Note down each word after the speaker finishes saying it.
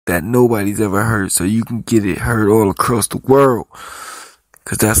that nobody's ever heard, so you can get it heard all across the world.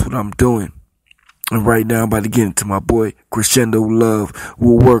 Cause that's what I'm doing. And right now I'm about to get into my boy Crescendo Love,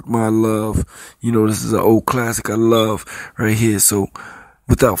 Will Work My Love. You know, this is an old classic I love right here. So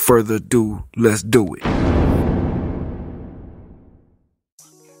without further ado, let's do it.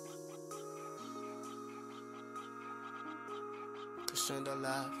 Crescendo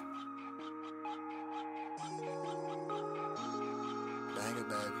Love. Bang it,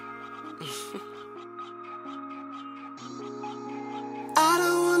 baby. I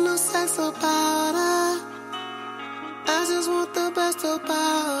don't want no sex about her. I just want the best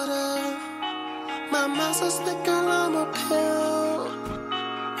about her. My mouth's so slick, girl, I'm a pill.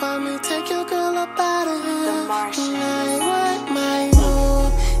 Want me take your girl up out of here? And I work my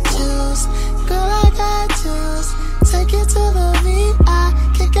own juice. Girl, I got juice. Take it to the VI.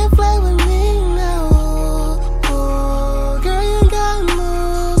 Kick and play with me now. Oh, girl, you got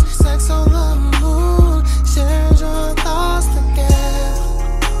moves. Sex on the moon. Sharing your thoughts together.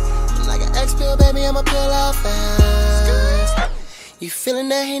 Like an X-pill, baby, I'm a pill out fast. You feeling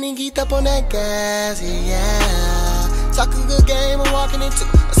that Henny geeked up on that gas, yeah. Talk a good game, I'm walking into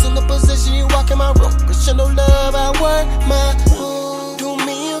a single position, you walk in my room. Crescendo Love, I work my move. Do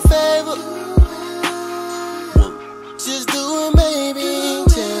me a favor, just do it, baby,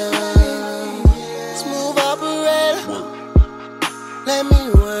 chill. Smooth operator, let me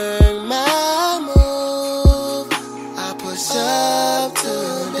work my move. I push up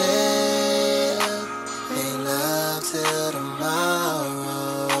today, make love till tomorrow.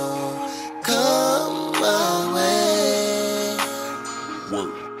 Come my way,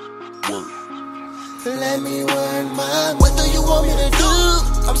 let me work my move. What do you want me to do?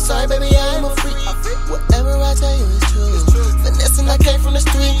 I'm sorry, baby, I'm a freak. Whatever I tell you is true. Finessing, I came from the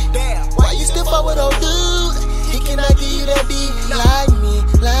street. Why you still fuck with old dude? He cannot give you that beat. Like me,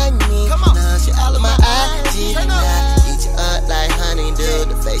 like me. Nah, she all of my IG. Nah, eat you up like honey do.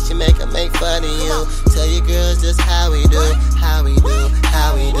 The face you make, I make fun of you. Tell your girls just how we do, how we do,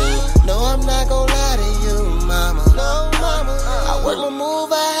 how we do. No, I'm not gon' lie to you, mama. No, mama. I work my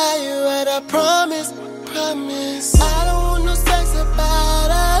move, I have you right, I promise, promise. I don't want no sex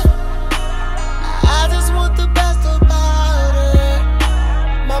about her. I just want the best about her.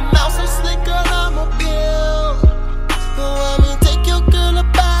 My mouth so slick, girl, I'm a pill. Want me take your girl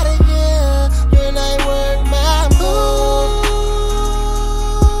up out of here when I work my move.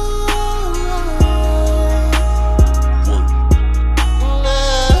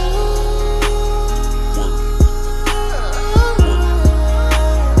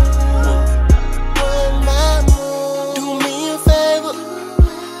 Work my move. Do me a favor,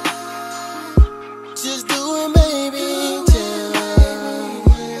 just do it, baby, chill.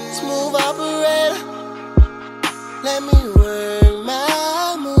 Smooth operator, let me work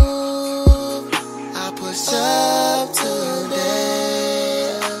my move. I push up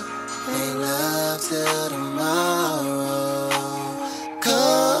today, make love till tomorrow.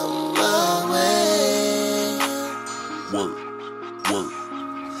 Come my way,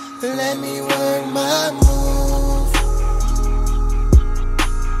 let me work my move.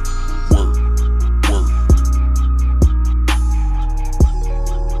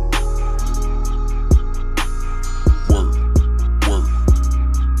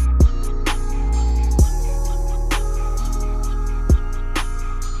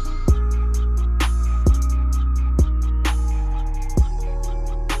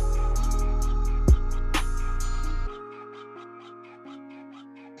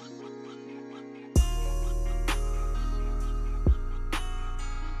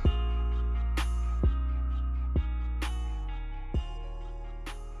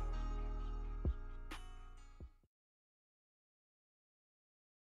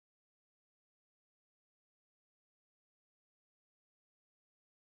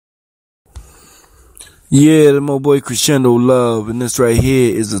 Yeah, that's my boy Crescendo Love, and this right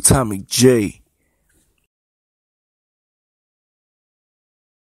here is Atomic J.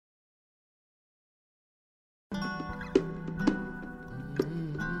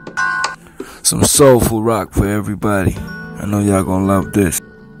 Some soulful rock for everybody. I know y'all gonna love this.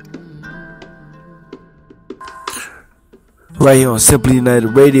 Right here on Simply United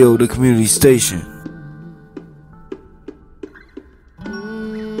Radio, the community station.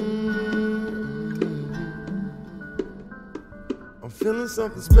 Feeling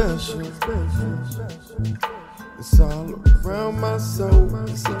something special. It's all around my soul,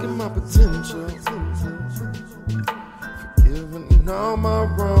 seeking my potential. Forgiving all my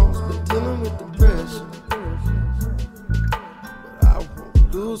wrongs, but dealing with depression. But I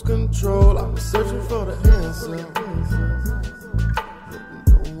won't lose control, I'm searching for the answer. Letting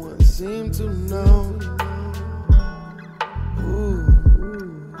no seem to know. Ooh,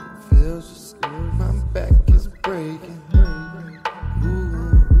 it feels just like my back is breaking.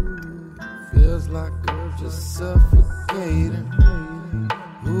 Ooh, feels like I'm just suffocating.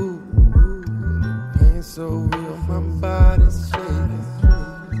 Ooh, the pain's so real, my body's shaking.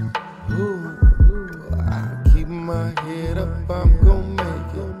 Ooh, I keep my head up, I'm gon'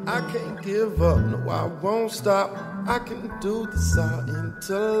 make it. I can't give up, no, I won't stop. I can do this, I'll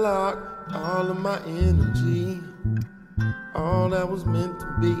interlock all of my energy, all that was meant to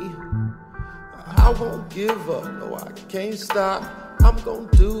be. I won't give up, no, I can't stop. I'm gon'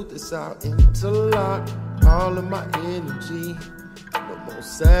 do this, I'll interlock all of my energy. No more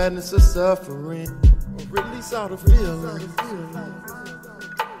sadness or suffering, or release all the feelings.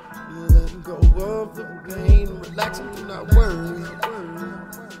 Letting go of the pain, relaxing, do not worry.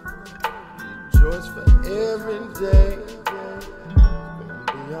 Rejoice for every day. It's gonna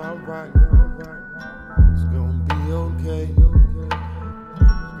be alright. It's gonna be okay.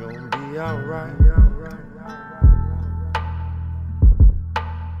 It's gonna be alright.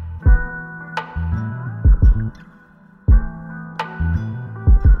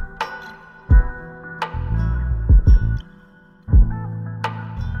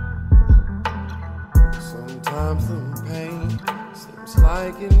 Sometimes the pain seems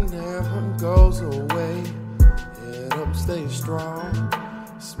like it never goes away. Head up, stay strong.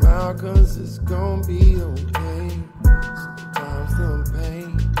 Smile, cause it's gonna be okay. Sometimes the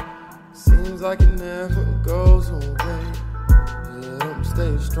pain seems like it never goes away. Head up,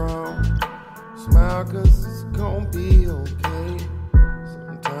 stay strong. Smile, cause it's gonna be okay.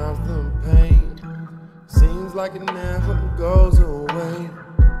 Sometimes the pain seems like it never goes away.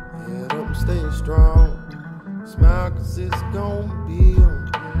 Head up, stay strong. Smile, cause it's gonna be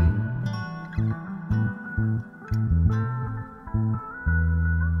okay.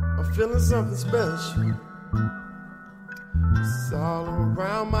 I'm feeling something special. It's all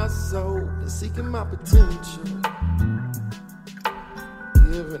around my soul. It's seeking my potential.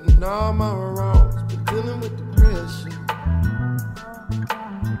 Giving all my wrongs, but dealing with depression.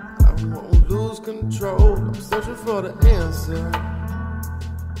 I won't lose control. I'm searching for the answer.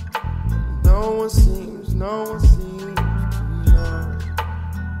 No one seems to know.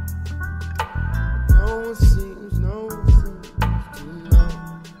 No one seems to know.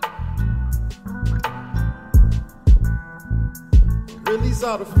 Release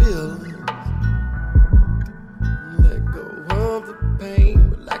all the feelings. Let go of the pain.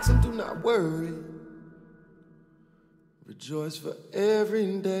 Relax and do not worry. Rejoice for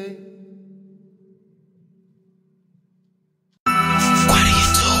every day.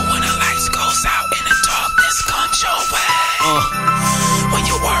 Out in the darkness comes your way. When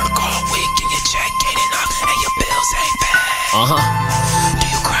you work all week and your check ain't enough and your bills ain't paid. Do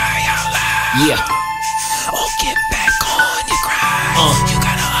you cry out loud? Yeah. Or get back on your grind? You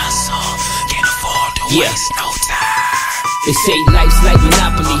gotta hustle, can't afford to waste no time. They say life's like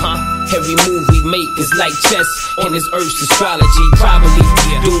Monopoly. Every move we make is like chess, and it's Earth's astrology. Probably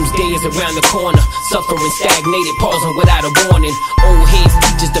doomsday is around the corner. Suffering stagnated, pausing without a warning. Old heads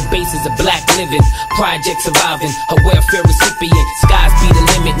teach us the basis of black living. Project surviving, a welfare recipient. Skies be the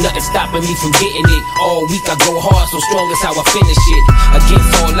limit, nothing stopping me from getting it. All week I go hard, so strong is how I finish it.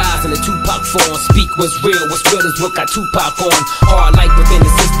 Against all lies in the Tupac form. Speak what's real is what got Tupac on. Hard life within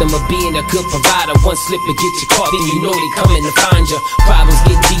the system of being a good provider. One slip and get you caught, then you know they coming to find you. Problems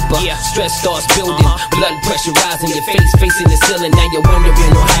get deeper, stress starts building. Blood pressure rising, your face facing the ceiling. Now you're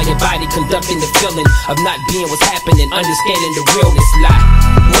wondering on how your body conducting the feeling of not being what's happening, understanding the realness lie.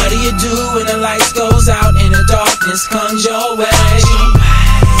 What do you do when the lights goes out and the darkness comes your way?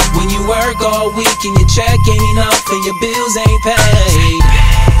 When you work all week and your check ain't enough and your bills ain't paid,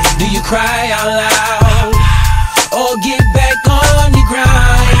 do you cry out loud or get back on your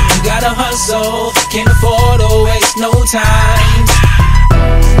grind? You gotta hustle, can't afford to waste no time.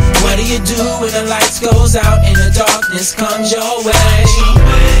 What do you do when the lights goes out and the darkness comes your way?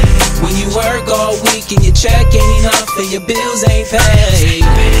 When you work all week and your check ain't enough and your bills ain't paid,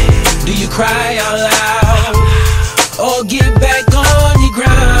 do you cry out loud or get back on your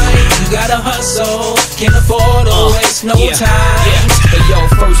grind? You gotta hustle, can't afford to waste no time. Hey yo,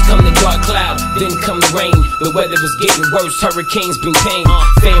 first come the dark cloud, then come the rain. The weather was getting worse, hurricanes bring pain.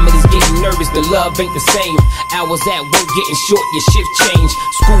 Families getting nervous, the love ain't the same. Hours at work getting short, your shift change.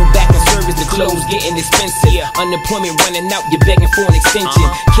 School back in service, the clothes getting expensive. Unemployment running out, you're begging for an extension.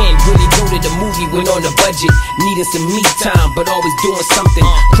 Can't really go to the movie when on a budget. Needing some me time, but always doing something.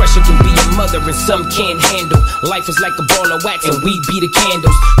 Pressure can be a mother and some can't handle. Life is like a ball of wax and we be the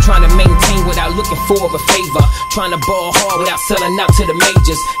candles. Trying to maintain without looking for a favor. Trying to ball hard without selling out to the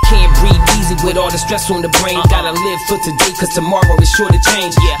majors. Can't breathe easy with all the stress on the brain. Gotta live for today cause tomorrow is sure to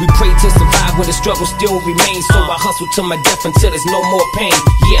change. We pray to survive when the struggle still remains. So I hustle to my death until there's no more pain.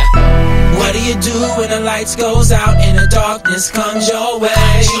 What do you do when the lights goes out and the darkness comes your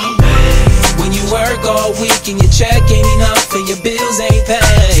way? When you work all week and your check ain't enough and your bills ain't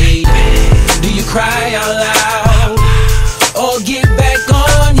paid. Do you cry out loud or get back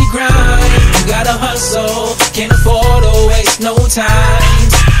on your grind? You gotta hustle, can't afford to waste no time.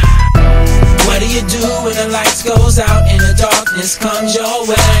 What do you do when the lights goes out and the darkness comes your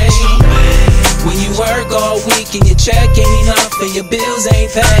way? When you work all week and your check ain't enough and your bills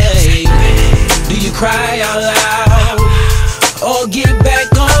ain't paid. Do you cry out loud or get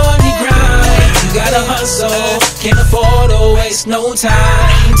back on your grind? You gotta hustle, can't afford to waste no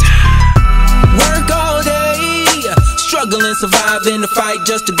time. Work all day, struggling, surviving the fight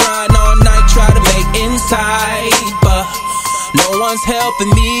just to grind all night, try to make inside, but no one's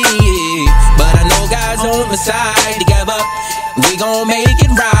helping me. But I know God's on my side. Together, we gon' make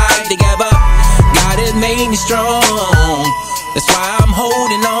it right. Together, God has made me strong. That's why I'm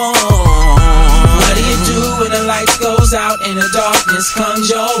holding on. What do you do when the lights goes out and the darkness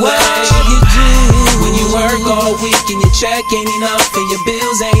comes your way? What do you do when you work all week and your check ain't enough and your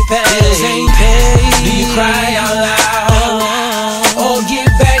bills ain't paid? Do you cry out loud or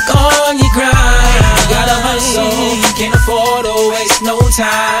get back on your grind? You gotta hustle, can't afford to waste no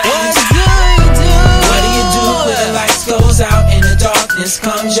time. What do you do when the lights goes out and the darkness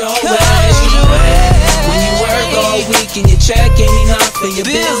comes your way? When you work all week and your check ain't enough and your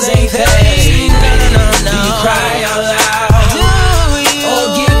bills ain't paid. Do you cry out loud or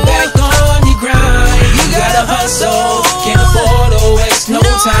get back on your grind? You gotta hustle, can't afford to waste no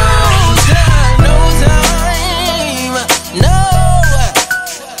time.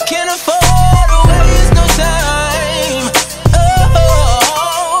 Can't afford to waste no time. Oh,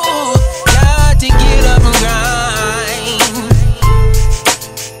 got to get up and grind.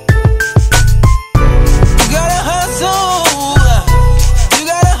 You gotta hustle. You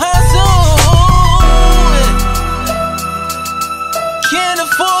gotta hustle. Can't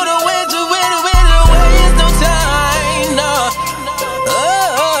afford to waste no time. No. Oh,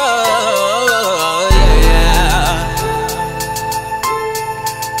 yeah.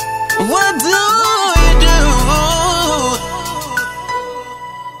 What do you do?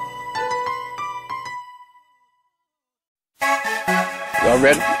 Y'all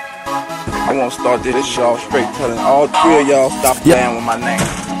ready? I want to start this show straight telling all three of y'all stop playing with my name.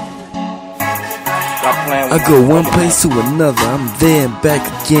 Stop playing with I go one place to another, I'm there and back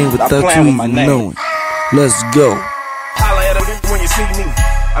again without you even knowing. Let's go. Holla at them when you see me.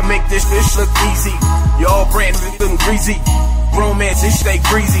 I make this look easy. You all brand new and greasy. Romance, it stay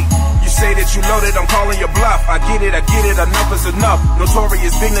greasy. You say that you loaded, I'm calling your bluff. I get it, enough is enough.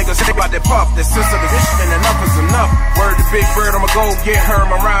 Notorious big niggas say about that puff. That sensitive issue and enough is enough. Word to Big Bird, I'ma go get her.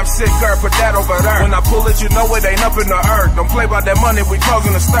 My rhyme sick, girl, put that over there. When I pull it, you know it ain't up in the earth. Don't play about that money, we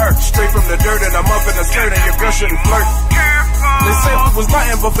causing a stir. Straight from the dirt and I'm up in the skirt and your girl shouldn't flirt. They say it was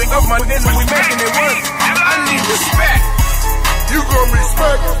nothing but big up my niggas, we making it work. I need respect. You gon'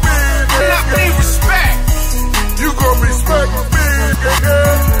 respect me. I need respect. You gon' respect me.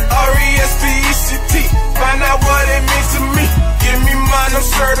 R-E-S-P-E-C-T. Find out what it means to me. Give me mine, I'm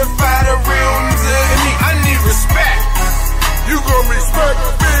certified a real nigga. I need respect. You gon' respect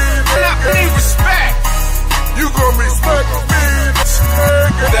me. I need respect. You gon' respect me.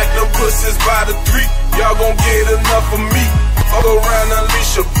 That the pussies by the three. Y'all gon' get enough of me. I'll go around and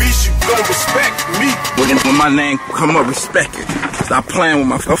unleash a beast. You gon' respect me. when my name come up, respect it. Stop playing with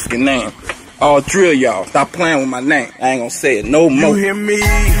my fucking name. All three of y'all, stop playing with my name. I ain't gonna say it no more. You hear me?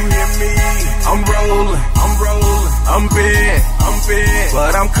 I'm rolling, I'm big,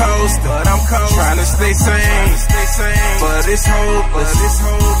 but I'm coasting, trying to stay sane, but it's hopeless,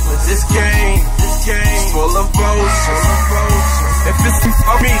 this game is full of bullshit. If it's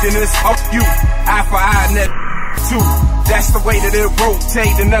up me, then it's up you, eye for eye, net too. That's the way that it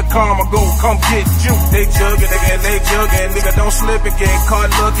rotate, and that karma gon' come get you. They juggin', nigga, don't slip and get caught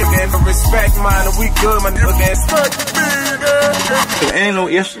looking, man. Respect mine, and we good, my nigga. If it ain't no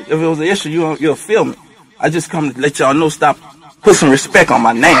issue, if it was an issue, you'll feel me. I just come to let y'all know, stop, put some respect on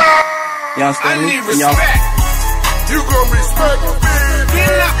my name. You understand me? I need respect. You gon' respect me.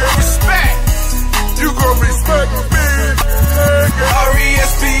 Then I can respect. You gon' respect me.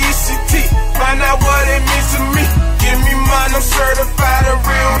 R-E-S-P-E-C-T. Find out what it means to me. Give me mine, I'm certified a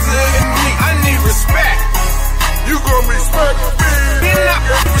real